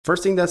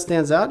First thing that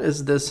stands out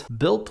is this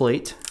build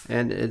plate,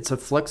 and it's a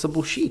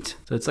flexible sheet.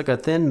 So it's like a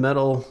thin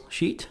metal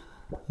sheet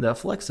that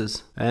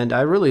flexes, and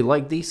I really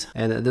like these.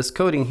 And this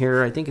coating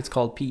here, I think it's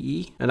called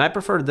PE, and I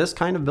prefer this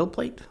kind of build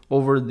plate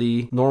over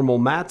the normal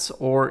mats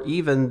or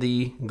even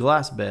the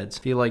glass beds.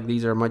 I feel like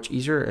these are much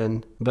easier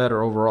and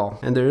better overall.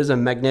 And there is a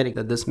magnetic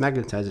that this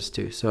magnetizes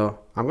to, so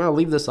I'm gonna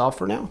leave this off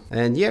for now.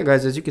 And yeah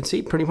guys, as you can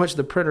see, pretty much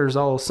the printer is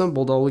all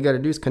assembled. All we got to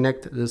do is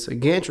connect this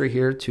gantry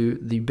here to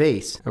the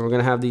base, and we're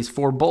gonna have these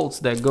 4 bolts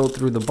that go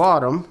through the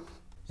bottom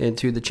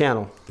into the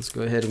channel. Let's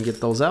go ahead and get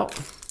those out.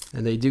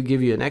 And they do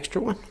give you an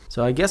extra one.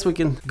 So I guess we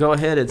can go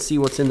ahead and see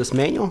what's in this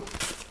manual.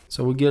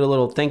 So we get a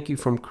little thank you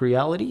from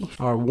Creality,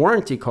 our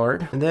warranty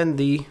card, and then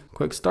the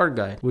quick start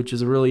guide, which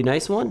is a really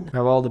nice one. I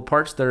have all the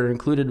parts that are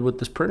included with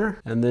this printer,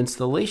 and the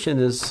installation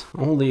is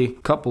only a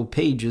couple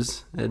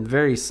pages and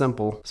very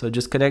simple. So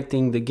just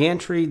connecting the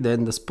gantry,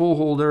 then the spool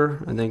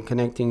holder, and then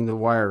connecting the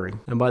wiring.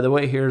 And by the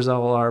way, here's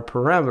all our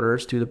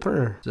parameters to the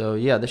printer. So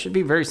yeah, this should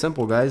be very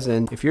simple guys.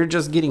 And if you're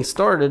just getting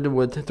started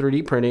with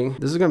 3D printing,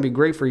 this is going to be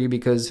great for you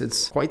because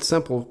it's quite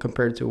simple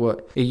compared to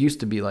what it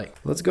used to be like.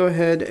 Let's go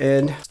ahead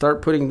and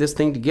start putting this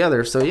thing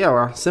together. So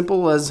yeah,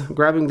 simple as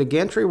grabbing the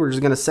gantry, we're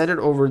just going to set it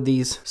over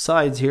these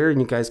sides here,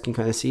 and you guys can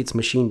kind of see it's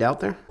machined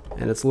out there,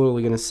 and it's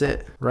literally going to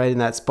sit right in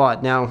that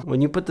spot. Now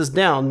when you put this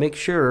down, make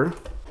sure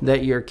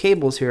that your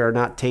cables here are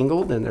not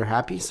tangled and they're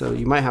happy, so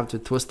you might have to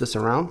twist this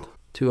around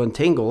to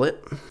untangle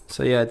it.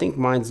 So yeah, I think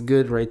mine's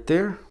good right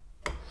there.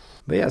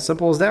 But yeah,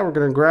 simple as that. We're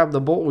going to grab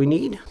the bolt we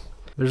need.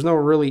 There's no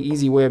really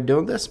easy way of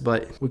doing this,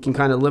 but we can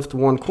kind of lift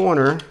one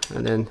corner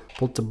and then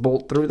put the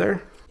bolt through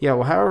there. Yeah,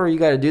 well, however you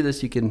got to do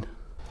this, you can,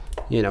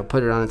 you know,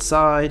 put it on its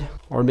side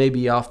or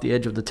maybe off the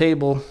edge of the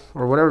table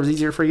or whatever's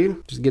easier for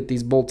you. Just get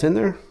these bolts in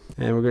there,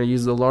 and we're going to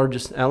use the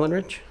largest Allen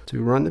wrench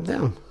to run them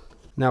down.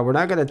 Now we're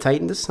not going to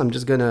tighten this. I'm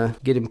just going to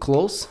get him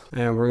close,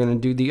 and we're going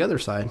to do the other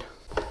side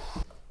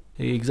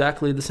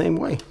exactly the same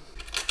way.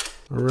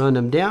 Run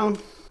them down,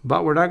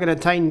 but we're not going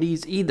to tighten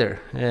these either.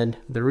 And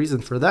the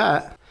reason for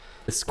that,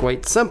 it's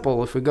quite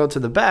simple. If we go to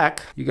the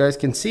back, you guys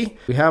can see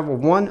we have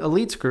one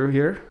elite screw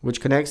here which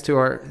connects to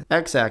our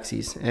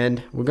x-axis,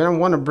 and we're going to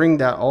want to bring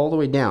that all the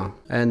way down.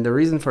 And the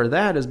reason for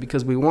that is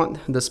because we want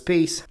the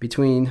space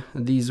between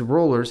these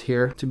rollers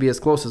here to be as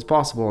close as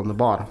possible on the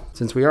bottom.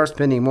 Since we are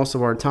spending most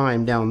of our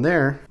time down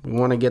there, we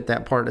want to get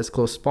that part as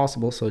close as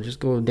possible, so just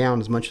go down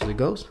as much as it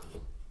goes.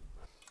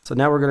 So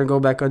now we're going to go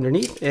back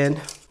underneath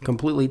and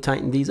completely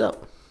tighten these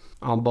up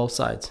on both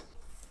sides.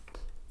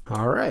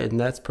 Alright, and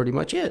that's pretty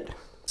much it.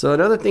 So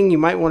another thing you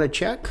might want to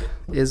check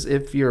is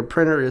if your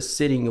printer is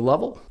sitting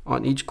level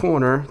on each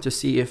corner to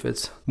see if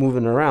it's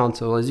moving around.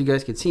 So as you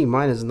guys can see,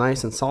 mine is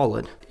nice and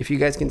solid. If you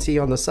guys can see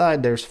on the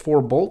side, there's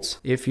 4 bolts.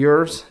 If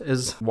yours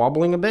is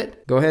wobbling a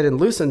bit, go ahead and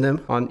loosen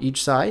them on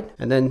each side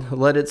and then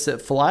let it sit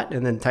flat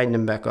and then tighten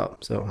them back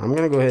up. So I'm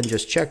going to go ahead and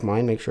just check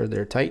mine, make sure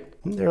they're tight.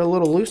 They're a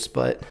little loose,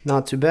 but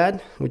not too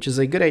bad, which is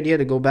a good idea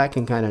to go back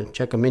and kind of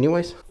check them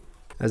anyways,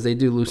 as they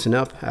do loosen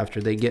up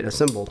after they get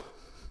assembled.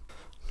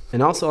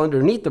 And also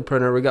underneath the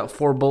printer, we got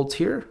 4 bolts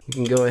here. You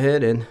can go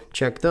ahead and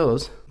check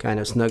those, kind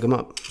of snug them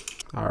up.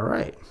 All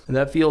right, and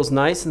that feels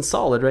nice and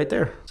solid right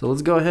there. So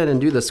let's go ahead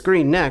and do the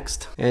screen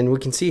next. And we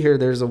can see here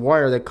there's a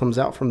wire that comes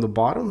out from the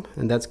bottom,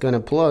 and that's gonna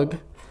plug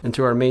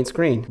into our main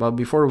screen. But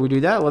before we do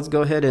that, let's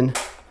go ahead and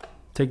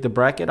take the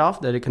bracket off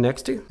that it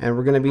connects to. And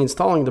we're gonna be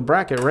installing the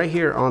bracket right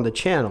here on the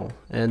channel.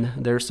 And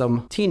there's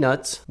some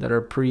T-nuts that are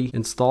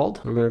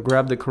pre-installed. We're gonna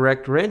grab the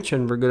correct wrench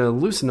and we're gonna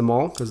loosen them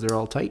all because they're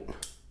all tight.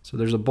 So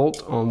there's a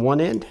bolt on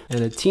one end and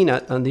a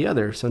T-nut on the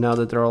other. So now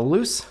that they're all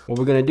loose, what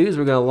we're going to do is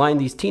we're going to line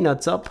these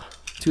T-nuts up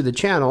to the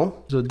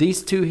channel. So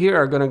these 2 here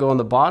are going to go on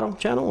the bottom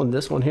channel and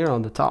this one here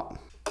on the top.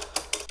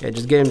 Okay,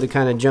 just get them to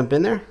kind of jump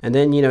in there. And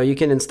then, you know, you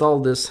can install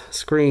this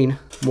screen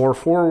more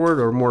forward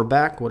or more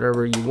back,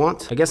 whatever you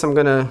want. I guess I'm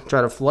going to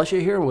try to flush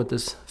it here with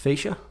this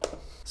fascia.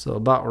 So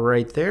about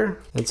right there.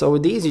 And so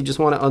with these, you just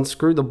want to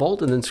unscrew the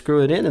bolt and then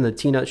screw it in, and the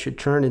T-nut should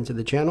turn into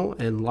the channel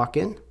and lock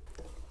in.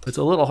 It's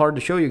a little hard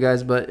to show you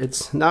guys, but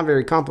it's not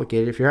very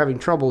complicated. If you're having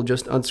trouble,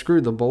 just unscrew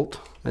the bolt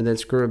and then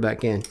screw it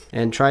back in.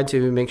 And try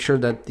to make sure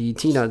that the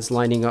T-nut's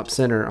lining up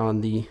center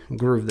on the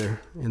groove there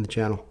in the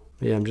channel.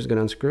 Yeah, I'm just going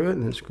to unscrew it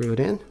and then screw it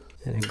in.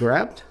 And it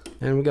grabbed.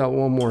 And we got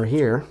one more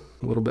here,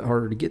 a little bit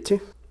harder to get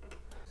to.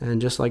 And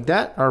just like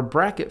that, our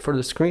bracket for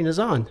the screen is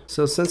on.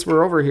 So since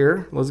we're over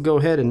here, let's go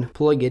ahead and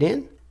plug it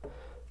in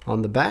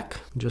on the back,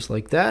 just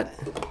like that.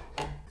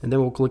 And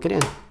then we'll click it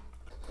in.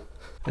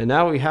 And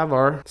now we have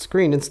our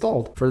screen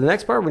installed. For the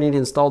next part, we need to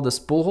install the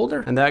spool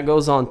holder, and that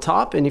goes on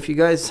top. And if you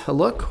guys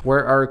look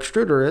where our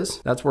extruder is,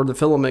 that's where the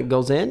filament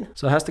goes in.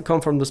 So it has to come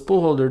from the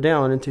spool holder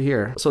down into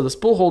here. So the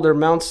spool holder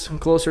mounts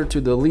closer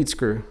to the lead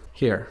screw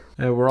here.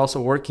 And we're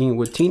also working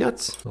with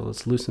T-nuts. So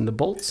let's loosen the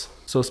bolts.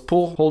 So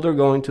spool holder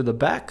going to the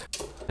back.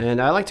 And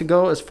I like to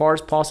go as far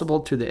as possible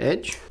to the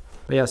edge.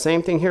 But yeah,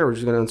 same thing here. We're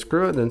just gonna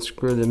unscrew it, then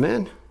screw them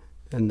in.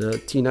 And the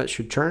T-nut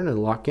should turn and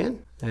lock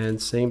in. And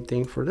same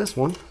thing for this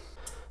one.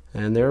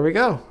 And there we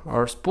go,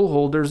 our spool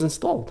holder is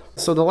installed.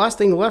 So the last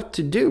thing left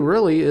to do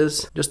really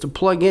is just to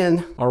plug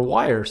in our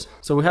wires.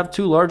 So we have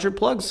two larger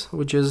plugs,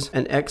 which is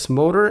an X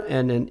motor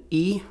and an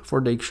E for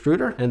the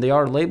extruder, and they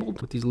are labeled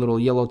with these little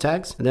yellow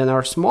tags. And then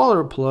our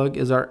smaller plug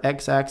is our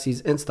X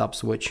axis end stop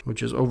switch,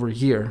 which is over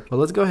here. But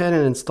let's go ahead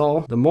and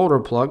install the motor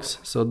plugs.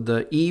 So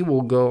the E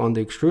will go on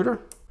the extruder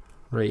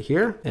right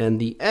here, and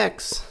the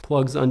X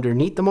plugs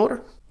underneath the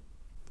motor,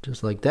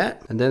 just like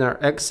that. And then our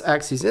X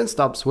axis end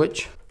stop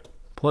switch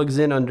plugs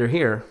in under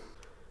here,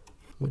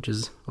 which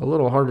is a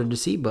little harder to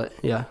see, but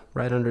yeah,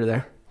 right under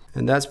there.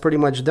 And that's pretty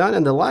much done.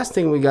 And the last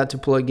thing we got to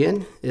plug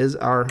in is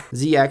our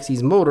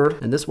Z-axis motor,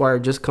 and this wire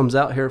just comes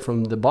out here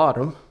from the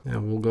bottom,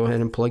 and we'll go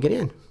ahead and plug it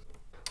in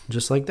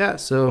just like that.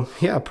 So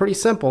yeah, pretty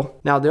simple.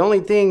 Now the only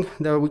thing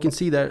that we can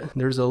see that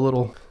there's a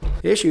little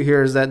issue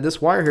here is that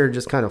this wire here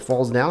just kind of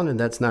falls down, and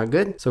that's not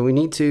good. So we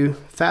need to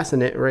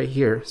fasten it right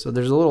here. So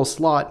there's a little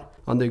slot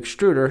on the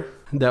extruder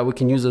that we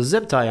can use a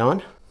zip tie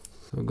on.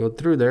 So go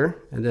through there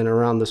and then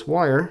around this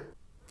wire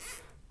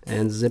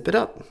and zip it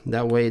up.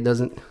 That way it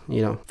doesn't,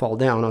 you know, fall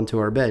down onto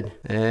our bed.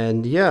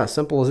 And yeah,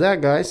 simple as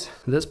that, guys.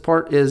 This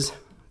part is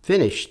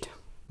finished.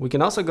 We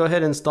can also go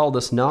ahead and install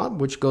this knob,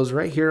 which goes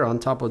right here on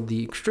top of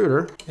the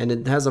extruder, and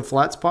it has a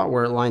flat spot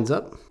where it lines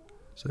up.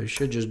 So it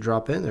should just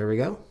drop in. There we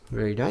go.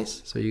 Very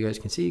nice. So you guys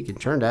can see, you can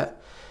turn that.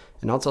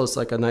 And also it's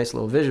like a nice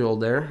little visual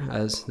there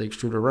as the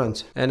extruder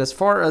runs. And as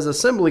far as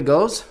assembly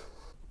goes,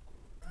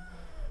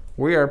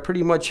 we are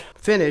pretty much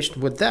finished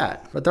with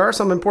that. But there are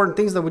some important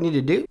things that we need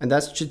to do, and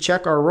that's to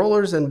check our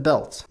rollers and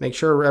belts. Make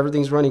sure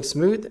everything's running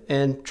smooth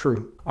and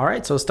true. All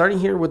right, so starting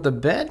here with the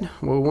bed,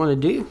 what we want to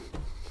do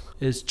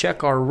is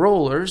check our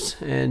rollers,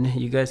 and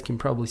you guys can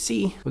probably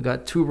see we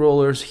got two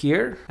rollers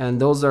here, and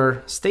those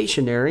are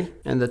stationary,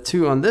 and the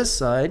two on this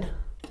side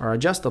are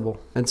adjustable.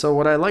 And so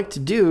what I like to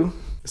do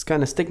is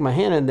kind of stick my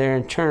hand in there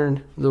and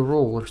turn the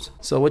rollers.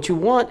 So what you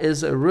want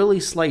is a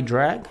really slight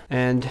drag,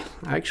 and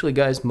actually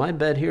guys, my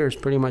bed here is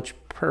pretty much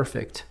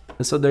perfect.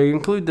 And so they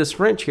include this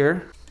wrench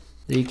here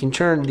that you can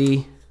turn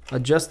the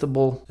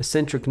adjustable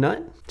eccentric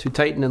nut to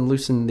tighten and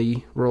loosen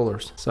the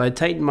rollers. So I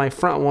tightened my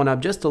front one up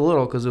just a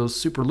little because it was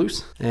super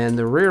loose, and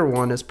the rear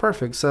one is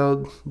perfect.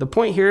 So the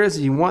point here is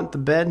you want the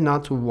bed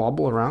not to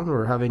wobble around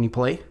or have any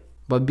play,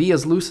 but be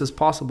as loose as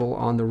possible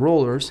on the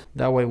rollers.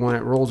 That way when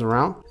it rolls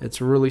around,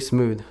 it's really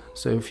smooth.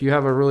 So if you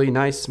have a really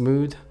nice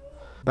smooth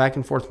back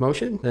and forth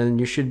motion, then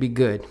you should be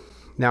good.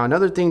 Now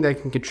another thing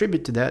that can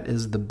contribute to that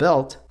is the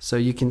belt. So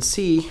you can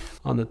see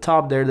on the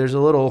top there's a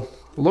little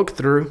look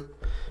through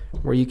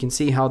where you can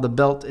see how the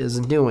belt is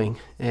doing.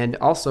 And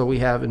also we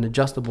have an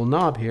adjustable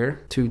knob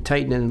here to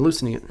tighten and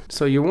loosening it.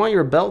 So you want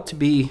your belt to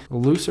be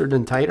looser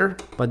than tighter,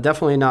 but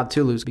definitely not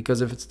too loose, because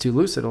if it's too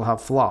loose, it'll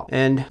have flop.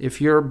 And if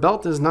your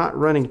belt is not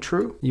running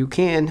true, you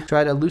can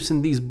try to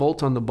loosen these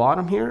bolts on the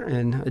bottom here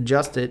and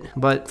adjust it.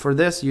 But for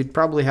this, you'd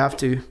probably have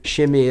to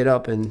shimmy it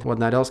up and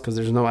whatnot else, because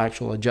there's no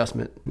actual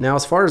adjustment. Now,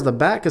 as far as the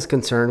back is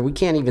concerned, we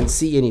can't even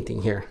see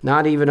anything here,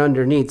 not even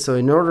underneath. So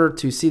in order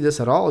to see this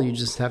at all, you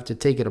just have to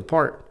take it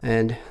apart.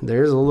 And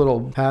there's a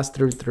little pass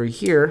through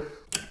here,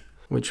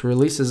 which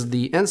releases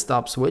the end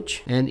stop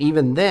switch, and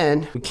even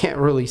then we can't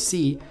really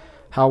see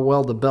how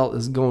well the belt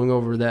is going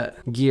over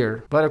that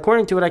gear. But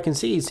according to what I can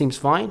see, it seems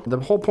fine. The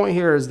whole point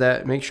here is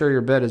that make sure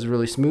your bed is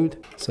really smooth.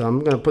 So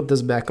I'm gonna put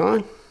this back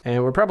on,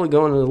 and we're probably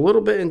going a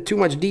little bit in too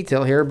much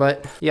detail here,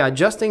 but yeah,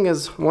 adjusting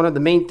is one of the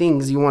main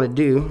things you want to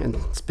do and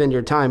spend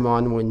your time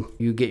on when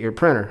you get your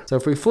printer. So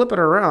if we flip it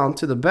around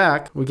to the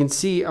back, we can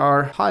see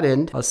our hot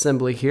end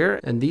assembly here,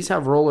 and these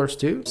have rollers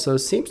too, so it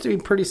seems to be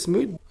pretty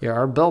smooth. Yeah,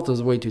 our belt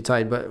is way too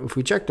tight, but if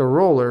we check the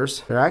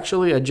rollers, they're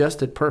actually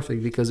adjusted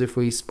perfect, because if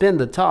we spin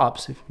the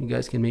tops, if you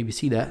guys can maybe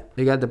see that,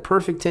 they got the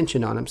perfect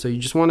tension on them. So you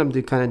just want them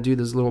to kind of do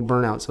this little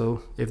burnout.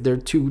 So if they're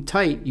too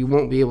tight, you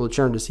won't be able to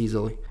turn this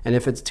easily, and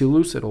if it's too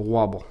loose, it'll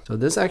wobble. So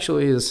this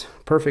actually is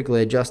perfectly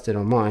adjusted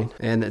on mine,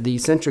 and the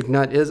eccentric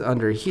nut is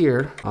under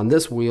here on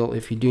this wheel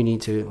if you do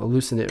need to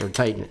loosen it or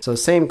tighten it. So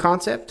same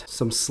concept,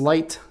 some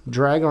slight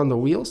drag on the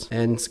wheels,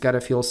 and it's got to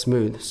feel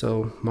smooth.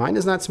 So mine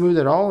is not smooth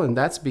at all, and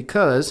that's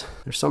because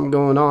there's something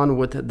going on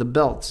with the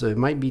belt. So it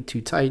might be too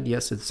tight.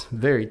 Yes, it's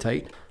very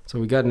tight. So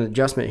we got an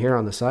adjustment here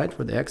on the side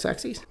for the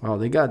x-axis. Wow,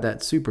 they got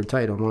that super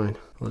tight on mine.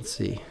 Let's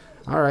see.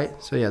 All right,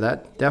 so yeah,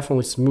 that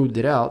definitely smoothed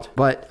it out,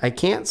 but I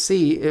can't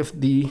see if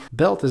the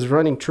belt is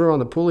running true on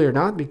the pulley or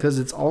not, because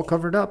it's all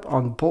covered up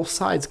on both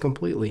sides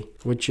completely,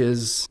 which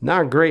is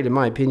not great in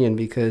my opinion,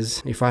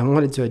 because if I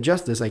wanted to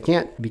adjust this, I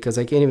can't, because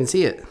I can't even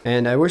see it.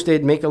 And I wish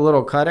they'd make a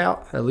little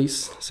cutout, at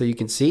least so you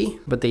can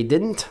see, but they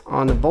didn't.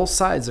 On both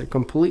sides, they're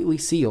completely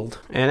sealed.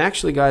 And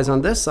actually guys,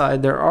 on this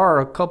side, there are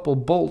a couple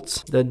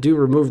bolts that do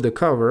remove the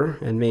cover,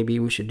 and maybe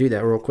we should do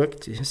that real quick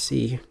to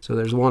see. So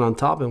there's one on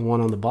top and one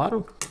on the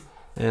bottom,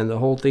 and the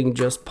whole thing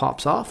just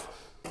pops off,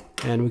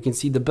 and we can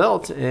see the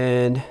belt,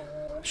 and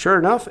sure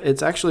enough,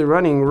 it's actually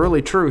running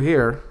really true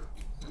here,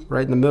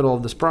 right in the middle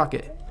of the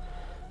sprocket,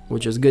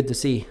 which is good to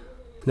see.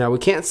 Now we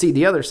can't see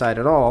the other side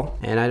at all,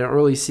 and I don't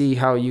really see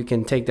how you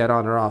can take that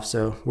on or off,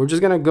 so we're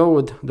just gonna go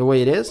with the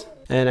way it is.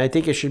 And I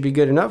think it should be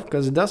good enough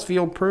because it does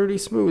feel pretty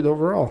smooth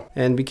overall.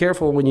 And be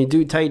careful when you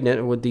do tighten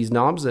it with these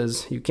knobs,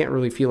 as you can't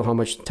really feel how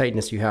much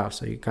tightness you have.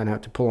 So you kind of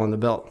have to pull on the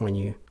belt when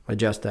you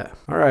adjust that.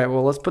 All right,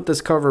 well, let's put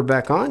this cover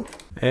back on,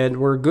 and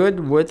we're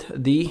good with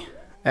the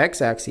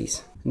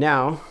X-axis.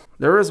 Now,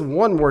 there is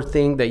one more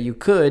thing that you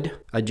could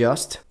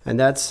adjust, and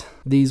that's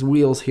these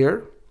wheels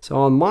here. So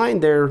on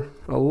mine, they're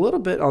a little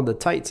bit on the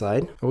tight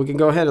side. We can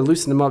go ahead and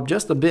loosen them up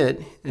just a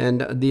bit,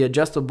 and the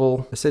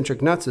adjustable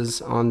eccentric nuts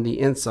is on the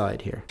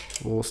inside here.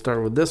 We'll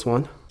start with this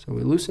one. So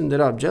we loosened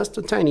it up just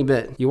a tiny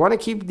bit. You want to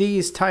keep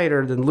these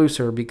tighter than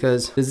looser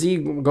because the Z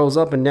goes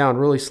up and down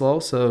really slow,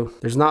 so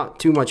there's not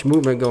too much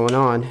movement going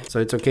on,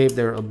 so it's okay if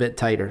they're a bit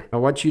tighter. Now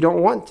what you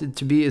don't want it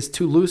to be is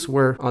too loose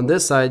where on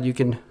this side you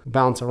can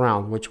bounce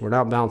around, which we're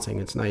not bouncing,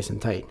 it's nice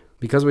and tight.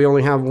 Because we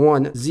only have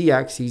one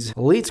Z-axis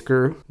lead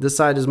screw, this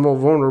side is more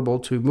vulnerable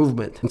to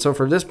movement. And so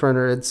for this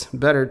printer, it's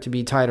better to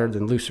be tighter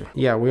than looser.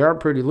 Yeah, we are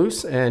pretty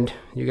loose, and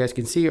you guys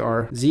can see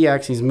our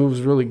Z-axis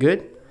moves really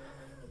good.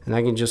 And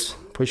I can just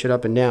push it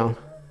up and down.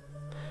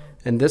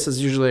 And this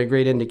is usually a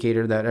great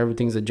indicator that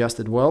everything's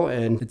adjusted well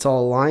and it's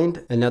all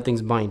aligned and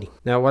nothing's binding.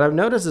 Now what I've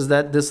noticed is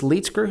that this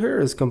lead screw here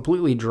is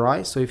completely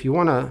dry, so if you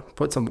want to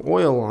put some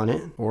oil on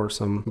it or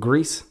some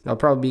grease, that'll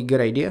probably be a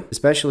good idea,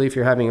 especially if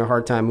you're having a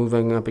hard time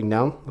moving up and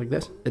down like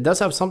this. It does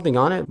have something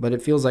on it, but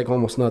it feels like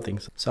almost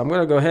nothing. So I'm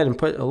going to go ahead and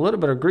put a little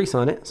bit of grease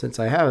on it since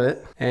I have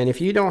it. And if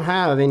you don't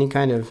have any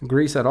kind of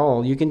grease at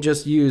all, you can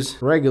just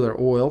use regular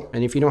oil.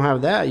 And if you don't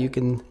have that, you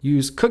can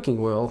use cooking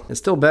oil. It's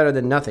still better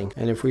than nothing.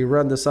 And if we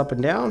run this up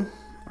and down,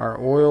 our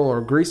oil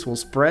or grease will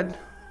spread,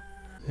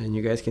 and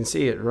you guys can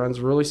see it runs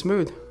really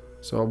smooth.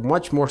 So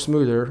much more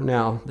smoother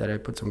now that I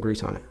put some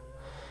grease on it.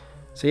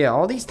 So yeah,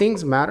 all these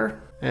things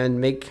matter and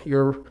make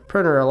your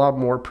printer a lot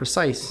more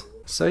precise.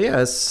 So yeah,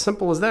 as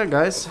simple as that,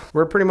 guys.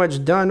 We're pretty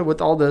much done with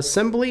all the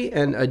assembly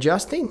and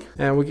adjusting,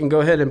 and we can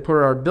go ahead and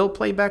put our build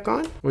plate back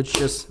on, which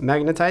just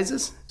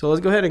magnetizes. So let's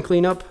go ahead and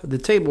clean up the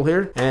table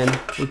here, and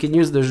we can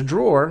use this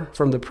drawer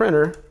from the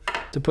printer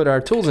to put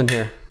our tools in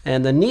here.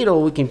 And the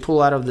needle we can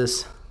pull out of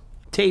this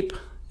tape,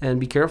 and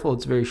be careful,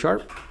 it's very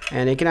sharp,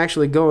 and it can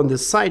actually go in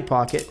this side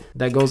pocket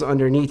that goes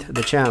underneath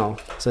the channel,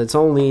 so it's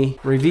only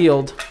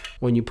revealed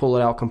when you pull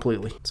it out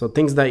completely. So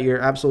things that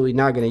you're absolutely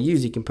not going to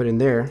use, you can put in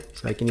there.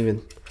 So I can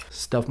even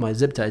stuff my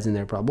zip ties in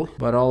there probably.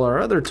 But all our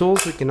other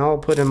tools, we can all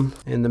put them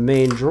in the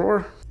main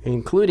drawer,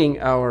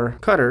 including our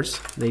cutters.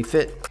 They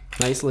fit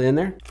nicely in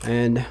there,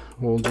 and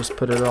we'll just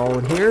put it all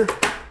in here,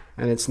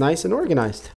 and it's nice and organized.